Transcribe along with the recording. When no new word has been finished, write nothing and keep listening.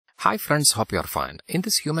Hi friends, hope you are fine. In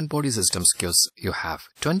this human body systems quiz, you have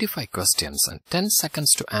 25 questions and 10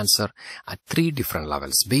 seconds to answer at 3 different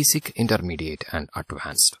levels: basic, intermediate and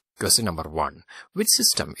advanced. Question number 1. Which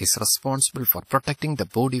system is responsible for protecting the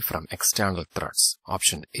body from external threats?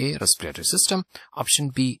 Option A, respiratory system. Option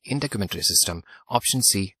B, integumentary system. Option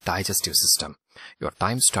C, digestive system. Your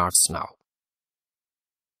time starts now.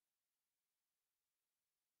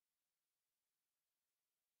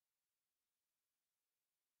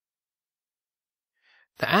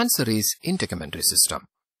 The answer is integumentary system.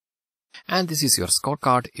 And this is your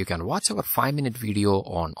scorecard. You can watch our 5-minute video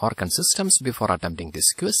on organ systems before attempting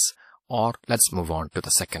this quiz. Or let's move on to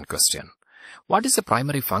the second question. What is the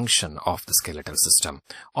primary function of the skeletal system?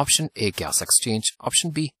 Option A, gas exchange.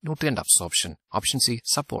 Option B, nutrient absorption. Option C,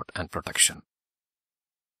 support and protection.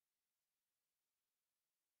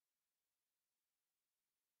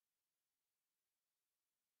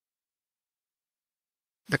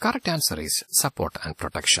 The correct answer is support and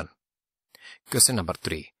protection. Question number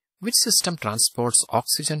 3. Which system transports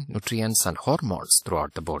oxygen, nutrients and hormones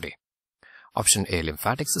throughout the body? Option A,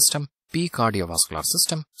 lymphatic system. B, cardiovascular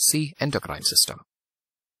system. C, endocrine system.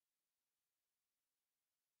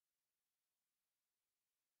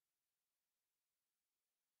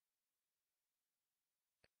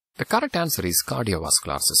 The correct answer is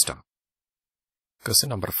cardiovascular system. Question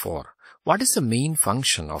number 4. What is the main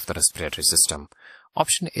function of the respiratory system?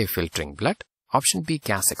 Option A, filtering blood. Option B,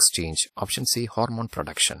 gas exchange. Option C, hormone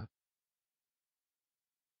production.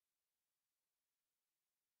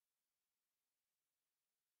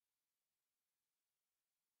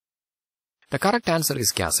 The correct answer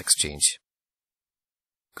is gas exchange.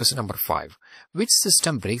 Question number 5. Which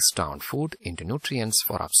system breaks down food into nutrients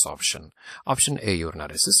for absorption? Option A,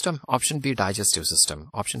 urinary system. Option B, digestive system.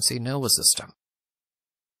 Option C, nervous system.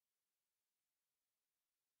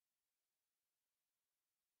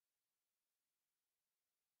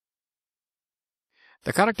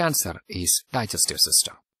 The correct answer is digestive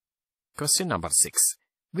system. Question number 6.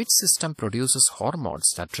 Which system produces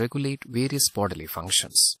hormones that regulate various bodily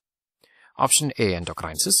functions? Option A,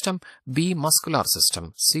 endocrine system. B, muscular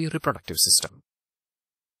system. C, reproductive system.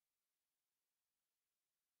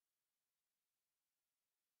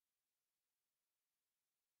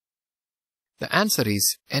 The answer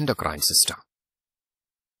is endocrine system.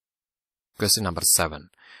 Question number 7.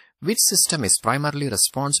 Which system is primarily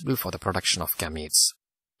responsible for the production of gametes?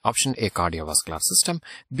 Option A, cardiovascular system.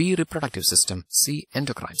 B, reproductive system. C,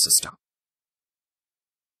 endocrine system.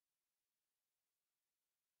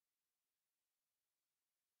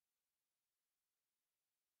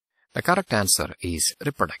 The correct answer is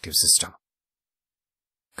reproductive system.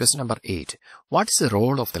 Question number 8. What is the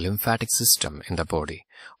role of the lymphatic system in the body?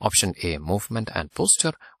 Option A, movement and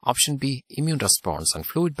posture. Option B, immune response and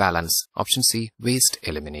fluid balance. Option C, waste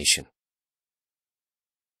elimination.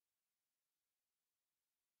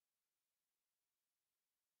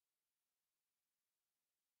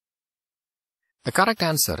 The correct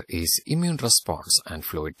answer is immune response and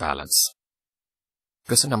fluid balance.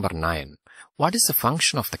 Question number 9. What is the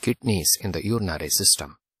function of the kidneys in the urinary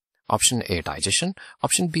system? Option A, digestion.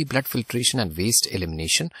 Option B, blood filtration and waste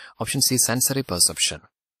elimination. Option C, sensory perception.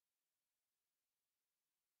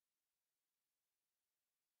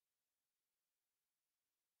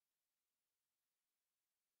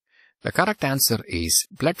 The correct answer is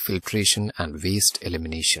blood filtration and waste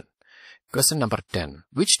elimination. Question number 10.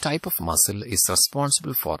 Which type of muscle is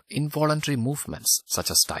responsible for involuntary movements such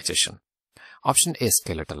as digestion? Option A,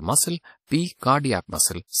 skeletal muscle. B, cardiac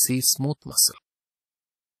muscle. C, smooth muscle.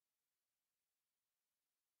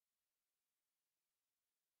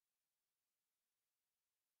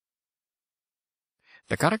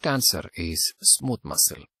 The correct answer is smooth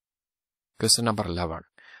muscle. Question number 11.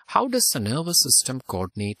 How does the nervous system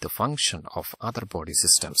coordinate the function of other body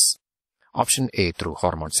systems? Option A, through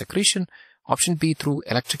hormone secretion. Option B, through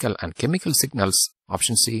electrical and chemical signals.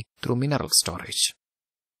 Option C, through mineral storage.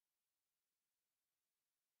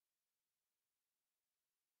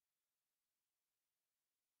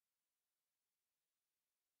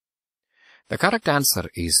 The correct answer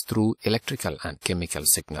is through electrical and chemical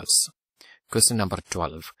signals. Question number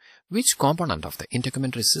 12. Which component of the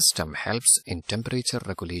integumentary system helps in temperature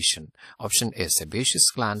regulation? Option A,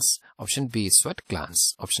 sebaceous glands. Option B, sweat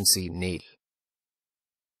glands. Option C, nail.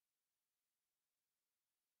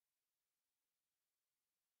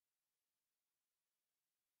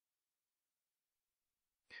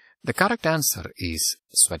 The correct answer is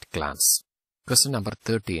sweat glands. Question number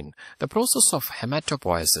 13. The process of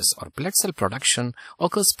hematopoiesis or blood cell production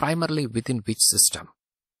occurs primarily within which system?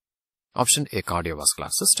 Option A,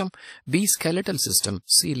 cardiovascular system. B, skeletal system.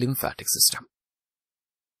 C, lymphatic system.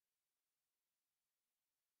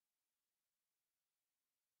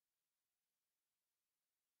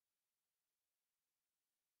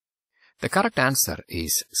 The correct answer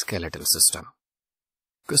is skeletal system.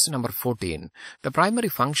 Question number 14. The primary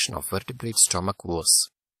function of vertebrate stomach was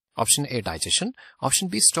option A digestion, option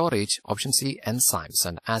B storage, option C enzymes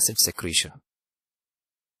and acid secretion.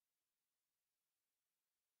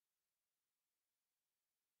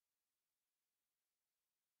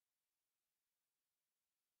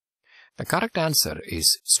 The correct answer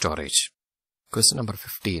is storage. Question number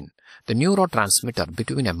 15. The neurotransmitter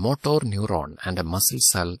between a motor neuron and a muscle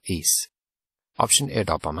cell is option A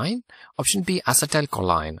dopamine, option B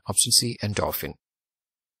acetylcholine, option C endorphin.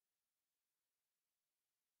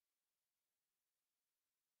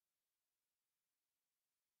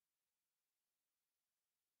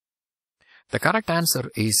 The correct answer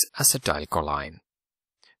is acetylcholine.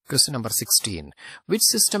 Question number 16. Which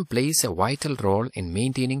system plays a vital role in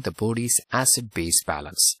maintaining the body's acid-base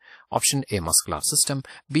balance? Option A muscular system,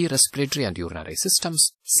 B respiratory and urinary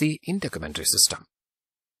systems, C integumentary system.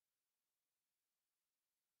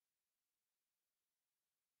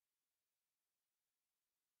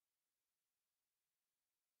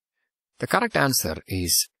 The correct answer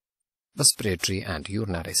is respiratory and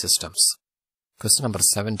urinary systems. Question number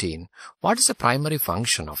 17. What is the primary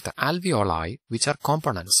function of the alveoli, which are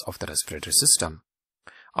components of the respiratory system?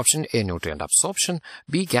 Option A nutrient absorption,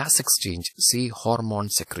 B gas exchange, C hormone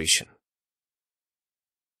secretion.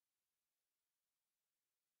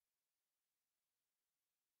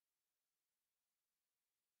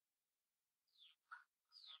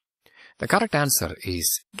 The correct answer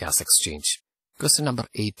is gas exchange. Question number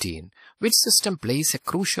 18. Which system plays a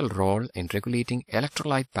crucial role in regulating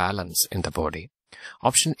electrolyte balance in the body?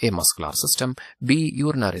 Option A muscular system, B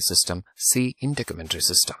urinary system, C integumentary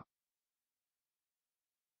system.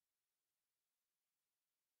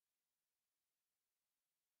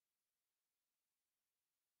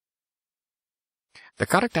 The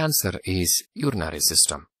correct answer is urinary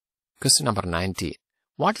system. Question number 19.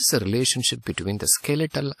 What is the relationship between the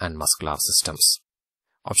skeletal and muscular systems?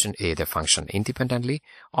 Option A, they function independently.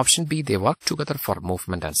 Option B, they work together for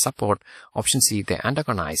movement and support. Option C, they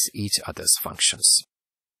antagonize each other's functions.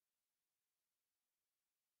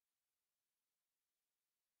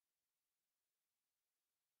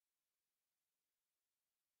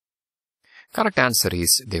 Correct answer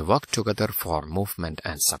is they work together for movement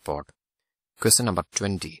and support. Question number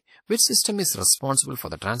 20. Which system is responsible for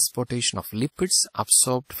the transportation of lipids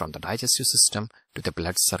absorbed from the digestive system to the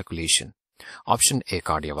blood circulation? Option A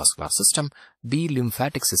cardiovascular system, B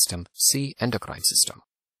lymphatic system, C endocrine system.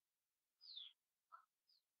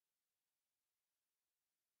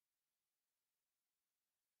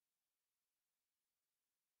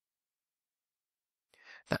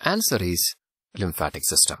 The answer is lymphatic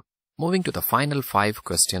system. Moving to the final 5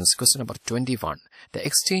 questions. Question number 21. The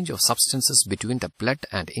exchange of substances between the blood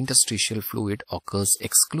and interstitial fluid occurs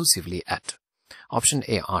exclusively at option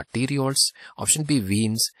A arterioles, option B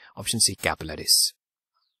veins, option C capillaries.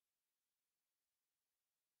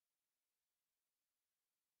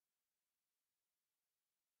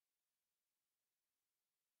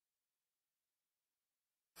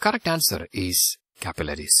 Correct answer is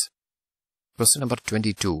capillaries. Question number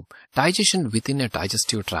 22. Digestion within a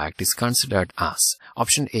digestive tract is considered as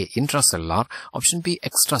option A intracellular, option B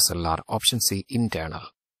extracellular, option C internal.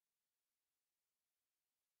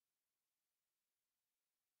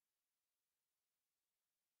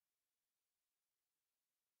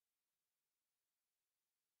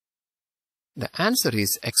 The answer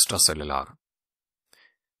is extracellular.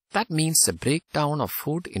 That means the breakdown of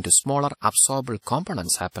food into smaller absorbable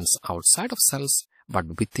components happens outside of cells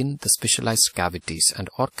but within the specialized cavities and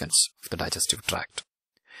organs of the digestive tract.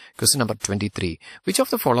 Question number 23. Which of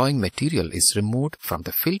the following material is removed from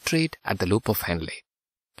the filtrate at the loop of Henle?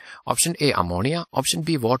 Option A ammonia, option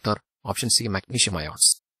B water, option C magnesium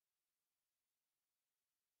ions.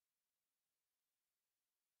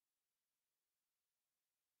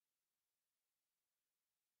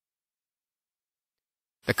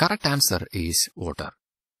 The correct answer is water.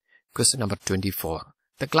 Question number 24.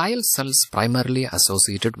 The glial cells primarily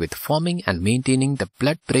associated with forming and maintaining the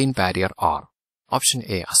blood-brain barrier are option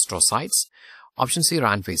A astrocytes, option C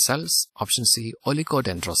Ranvier cells, option C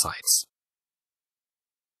oligodendrocytes.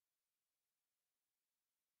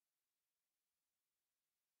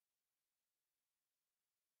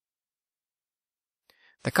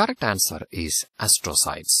 The correct answer is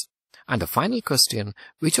astrocytes. And the final question,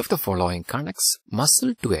 which of the following connects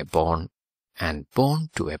muscle to a bone and bone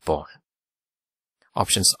to a bone?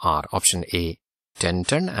 Options are option A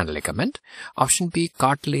tendon and ligament, option B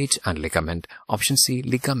cartilage and ligament, option C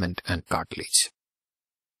ligament and cartilage.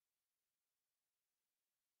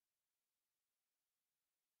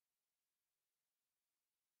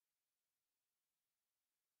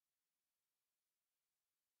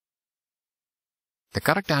 The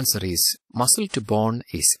correct answer is muscle to bone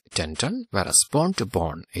is tendon, whereas bone to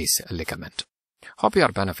bone is ligament. Hope you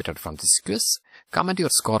are benefited from this quiz. Comment your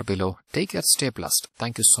score below. Take care, stay blessed.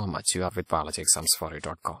 Thank you so much. You are with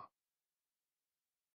biologyexamsforyou.com.